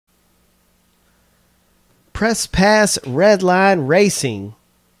Press Pass Redline Racing,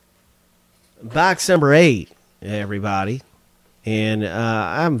 box number 8, everybody. And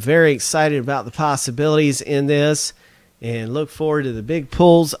I'm very excited about the possibilities in this and look forward to the big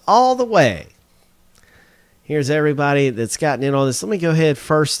pulls all the way. Here's everybody that's gotten in on this. Let me go ahead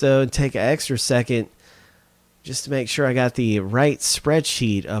first, though, and take an extra second just to make sure I got the right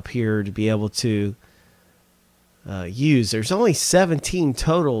spreadsheet up here to be able to use. There's only 17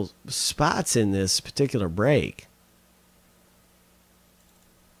 total spots in this particular break.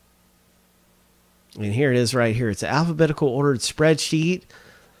 And here it is right here. It's an alphabetical ordered spreadsheet.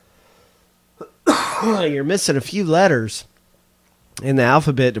 You're missing a few letters in the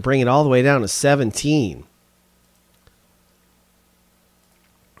alphabet to bring it all the way down to 17.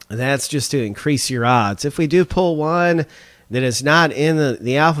 And that's just to increase your odds. If we do pull one that is not in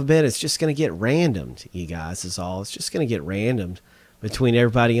the alphabet, it's just going to get randomed, you guys, is all. It's just going to get randomed between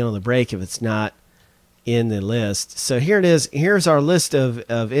everybody in on the break if it's not in the list. So here it is. Here's our list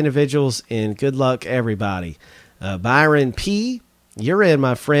of individuals, and good luck, everybody. Byron P., you're in,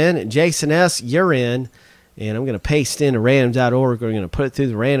 my friend. Jason S., you're in. And I'm going to paste in to random.org. We're going to put it through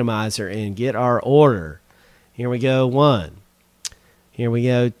the randomizer and get our order. Here we go. 1. Here we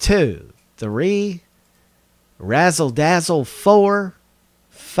go. 2, 3, Razzle Dazzle 4,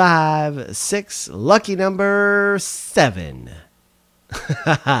 5, 6, lucky number 7.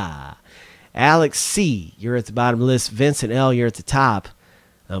 Alex C., you're at the bottom of the list. Vincent L., you're at the top.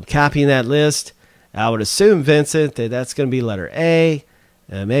 I'm copying that list. I would assume, Vincent, that that's going to be letter A.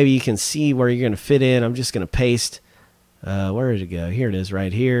 Maybe you can see where you're going to fit in. I'm just going to paste. Where did it go? Here it is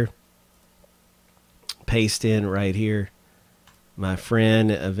right here. Paste in right here. My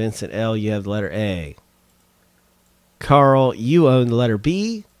friend Vincent L., you have the letter A. Carl, you own the letter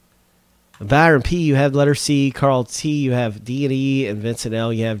B. Byron P., you have the letter C. Carl T., you have D and E. And Vincent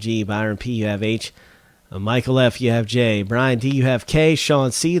L., you have G. Byron P., you have H. Michael F., you have J. Brian D., you have K.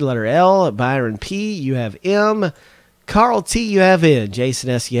 Sean C., the letter L. Byron P., you have M. Carl T., you have N.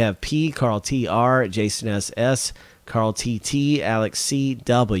 Jason S., you have P. Carl T., R. Jason S., S. Carl T., T. Alex C.,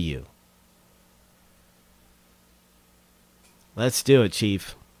 W. Let's do it,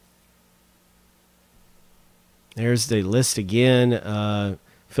 Chief. There's the list again.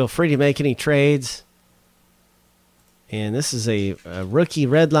 Feel free to make any trades. And this is a rookie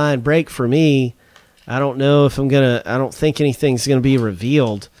red line break for me. I don't know if I don't think anything's going to be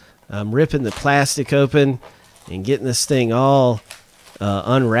revealed. I'm ripping the plastic open and getting this thing all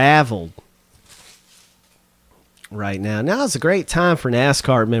unraveled right now. Now is a great time for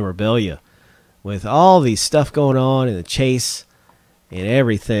NASCAR memorabilia with all these stuff going on in the chase and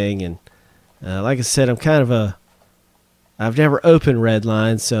everything. And like I said, I've never opened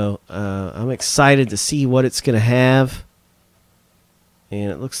Redline, so I'm excited to see what it's going to have.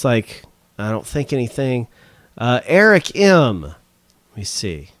 And it looks like I don't think anything. Eric M. Let me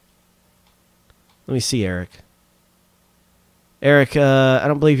see. Eric. Eric, I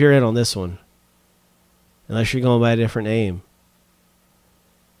don't believe you're in on this one, unless you're going by a different name.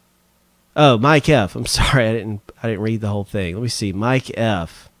 Oh, Mike F. I'm sorry, I didn't read the whole thing. Let me see. Mike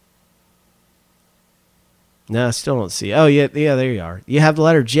F. No, I still don't see. Oh, yeah, there you are. You have the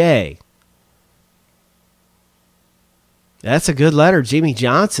letter J. That's a good letter. Jimmy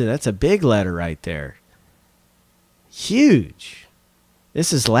Johnson. That's a big letter right there. Huge.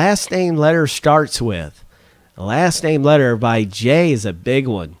 This is last name letter starts with. The last name letter by J is a big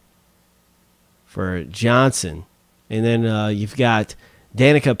one for Johnson. And then you've got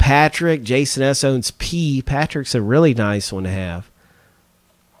Danica Patrick. Jason S. owns P. Patrick's a really nice one to have.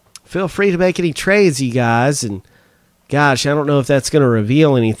 Feel free to make any trades, you guys. And gosh, I don't know if that's going to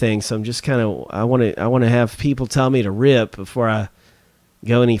reveal anything. So I'm just kind of, I want to have people tell me to rip before I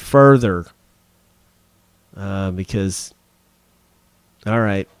go any further. Because, all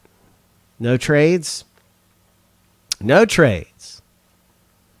right, no trades. No trades.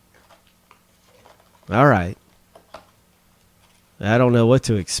 All right. I don't know what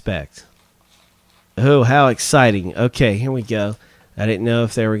to expect. Oh, how exciting. Okay, here we go. I didn't know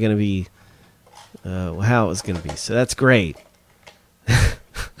if they were going to be, how it was going to be. So that's great.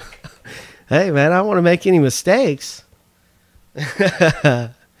 Hey, man, I don't want to make any mistakes.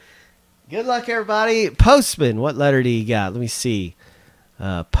 Good luck, everybody. Postman, what letter do you got? Let me see.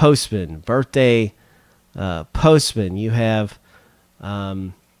 Postman, birthday Postman. You have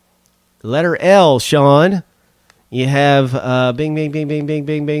letter L, Sean. You have bing, bing, bing, bing, bing,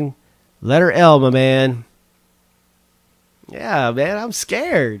 bing, bing. Letter L, my man. Yeah, man, I'm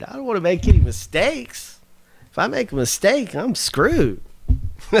scared. I don't want to make any mistakes. If I make a mistake, I'm screwed.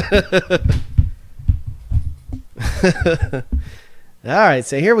 All right,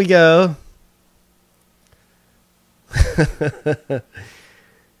 so here we go.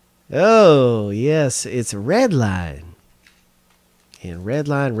 Oh, yes, it's Redline. And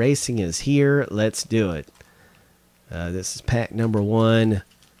Redline Racing is here. Let's do it. This is pack number 1.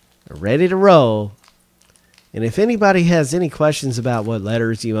 Ready to roll. And if anybody has any questions about what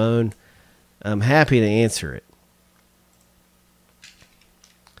letters you own, I'm happy to answer it.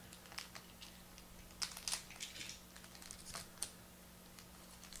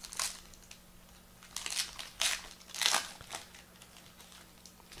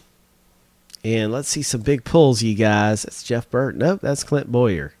 And let's see some big pulls, you guys. That's Jeff Burt. Nope, that's Clint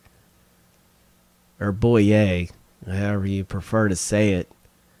Boyer. Or Boyer, however you prefer to say it.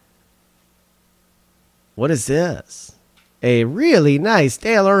 What is this? A really nice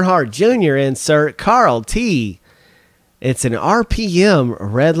Dale Earnhardt Jr. insert, Carl T. It's an RPM,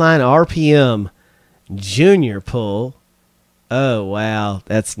 Redline RPM Junior pull. Oh, wow.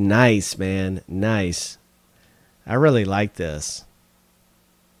 That's nice, man. Nice. I really like this.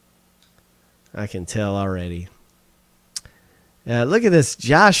 I can tell already. Look at this,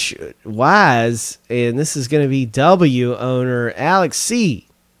 Josh Wise, and this is going to be W owner Alex C.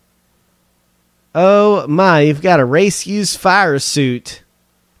 Oh my, you've got a race use fire suit.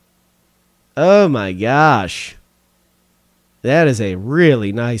 Oh my gosh. That is a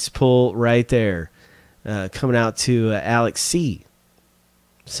really nice pull right there. Coming out to Alex C.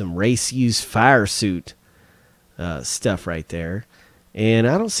 Some race use fire suit stuff right there. And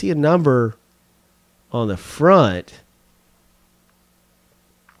I don't see a number on the front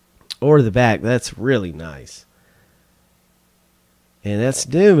or the back. That's really nice. And that's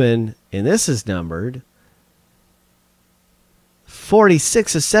Newman, and this is numbered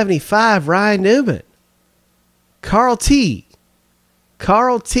 46 of 75, Ryan Newman. Carl T.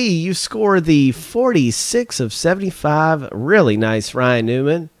 Carl T, you scored the 46 of 75. Really nice, Ryan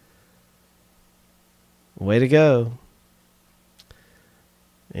Newman. Way to go.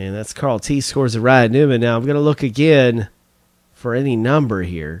 And that's Carl T scores a Ryan Newman. Now I'm going to look again for any number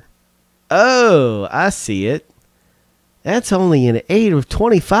here. Oh, I see it. That's only an 8 of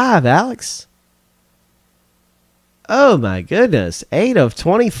 25, Alex. Oh my goodness, 8 of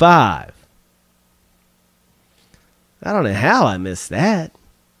 25. I don't know how I missed that.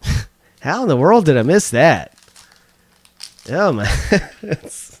 How in the world did I miss that? Oh my.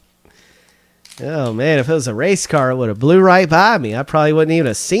 Oh man, if it was a race car, it would have blew right by me. I probably wouldn't even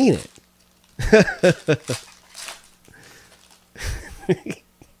have seen it.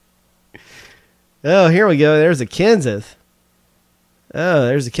 Oh, here we go. There's a Kenseth. Oh,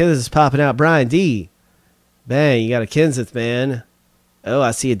 there's a Kenseth popping out. Brian D. Bang, you got a Kenseth, man. Oh,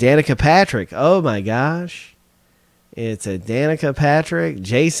 I see a Danica Patrick. Oh my gosh. It's a Danica Patrick,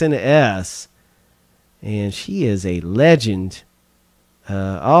 Jason S. And she is a legend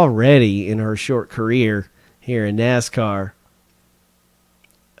already in her short career here in NASCAR.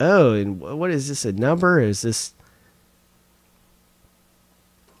 Oh, and what is this, a number? Is this...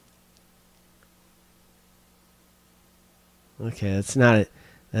 Okay, that's not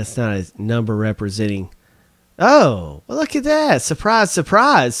a number representing... Oh, well, look at that. Surprise,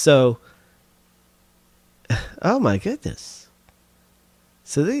 surprise. So, oh my goodness.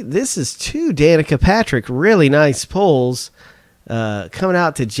 So this is 2 Danica Patrick really nice pulls coming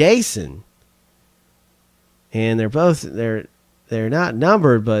out to Jason. And they're both, they're not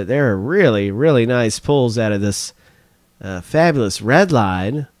numbered, but they're really, really nice pulls out of this fabulous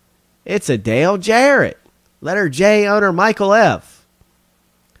Redline. It's a Dale Jarrett. Letter J owner Michael F.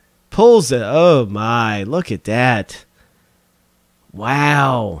 Pulls it. Oh my, look at that.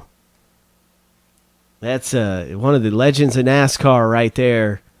 Wow. That's one of the legends of NASCAR right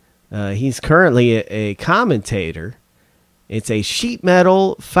there. He's currently a commentator. It's a sheet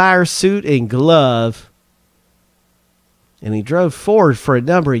metal fire suit and glove. And he drove Ford for a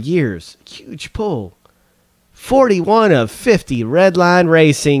number of years. Huge pull. 41 of 50, Redline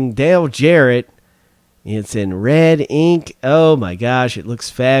Racing, Dale Jarrett. It's in red ink. Oh my gosh, it looks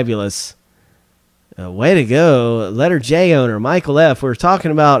fabulous. Way to go. Letter J owner, Michael F. We were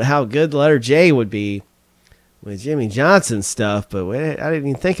talking about how good letter J would be with Jimmy Johnson stuff, but I didn't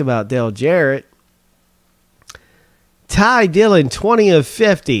even think about Dale Jarrett. Ty Dillon, 20 of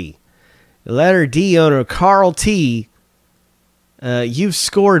 50. Letter D owner, Carl T. You've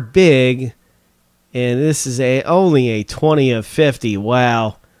scored big, and this is only a 20 of 50.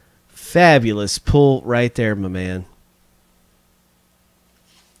 Wow. Fabulous pull right there, my man.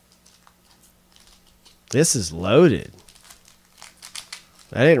 This is loaded.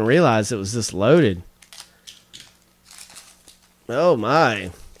 I didn't realize it was this loaded. Oh my.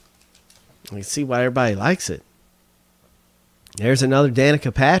 You can see why everybody likes it. There's another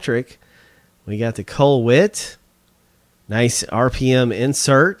Danica Patrick. We got the Cole Witt. Nice RPM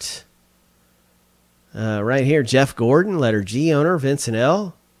insert. Right here, Jeff Gordon, letter G owner, Vincent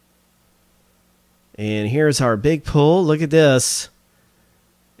L. And here's our big pull. Look at this.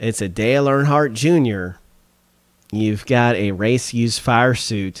 It's a Dale Earnhardt Jr. You've got a race used fire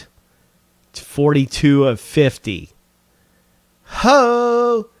suit. It's 42 of 50.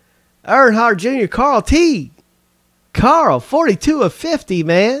 Ho! Earnhardt Jr. Carl T. Carl, 42 of 50,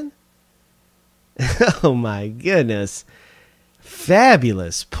 man. Oh my goodness.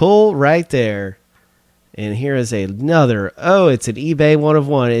 Fabulous pull right there. And here is another. Oh, it's an eBay 1 of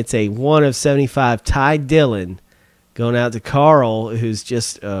 1. It's a 1 of 75 Ty Dillon going out to Carl, who's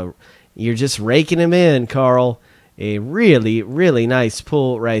just, you're just raking him in, Carl. A really, really nice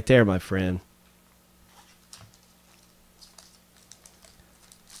pull right there, my friend.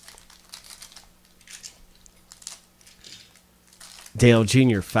 Dale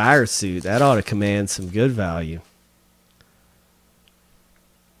Jr. fire suit. That ought to command some good value.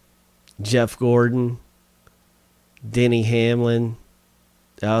 Jeff Gordon. Denny Hamlin,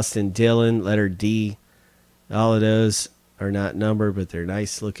 Austin Dillon, letter D. All of those are not numbered, but they're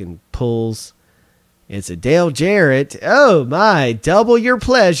nice looking pulls. It's a Dale Jarrett. Oh my, double your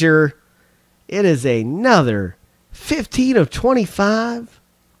pleasure. It is another 15 of 25.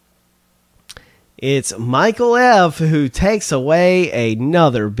 It's Michael F. who takes away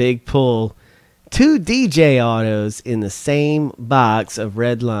another big pull. 2 DJ autos in the same box of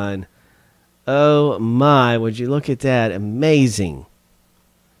Redline. Oh my, would you look at that? Amazing.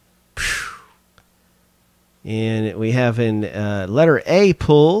 And we have in letter A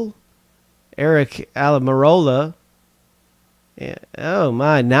pull, Eric Alamirola. Oh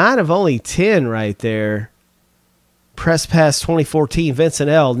my, 9 of only 10 right there. Press Pass 2014,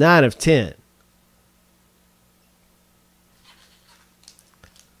 Vincent L., 9 of 10.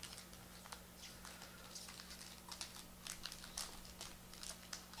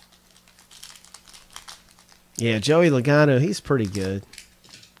 Yeah, Joey Logano, he's pretty good.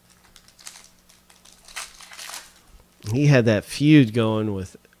 He had that feud going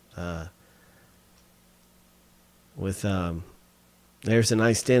with there's a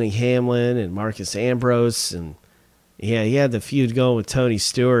nice Denny Hamlin and Marcus Ambrose, and yeah, he had the feud going with Tony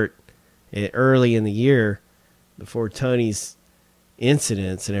Stewart early in the year before Tony's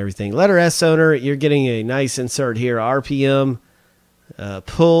incidents and everything. Letter S owner, you're getting a nice insert here. RPM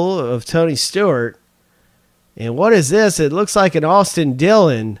pull of Tony Stewart. And what is this? It looks like an Austin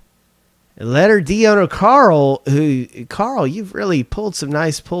Dillon. Letter D owner Carl, Carl, you've really pulled some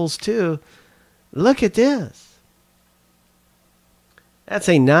nice pulls too. Look at this. That's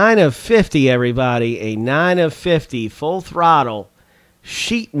a 9 of 50, everybody. A 9 of 50, full throttle.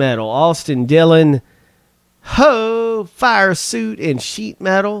 Sheet metal, Austin Dillon. Ho! Fire suit in sheet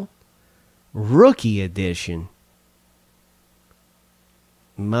metal. Rookie edition.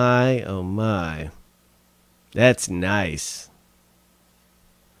 My, oh my. That's nice.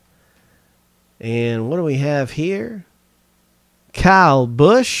 And what do we have here? Kyle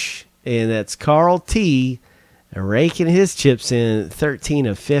Busch, and that's Carl T. raking his chips in, 13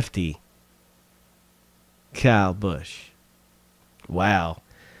 of 50. Kyle Busch. Wow.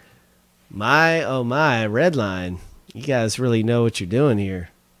 My, oh my, Redline. You guys really know what you're doing here.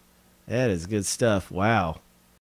 That is good stuff. Wow.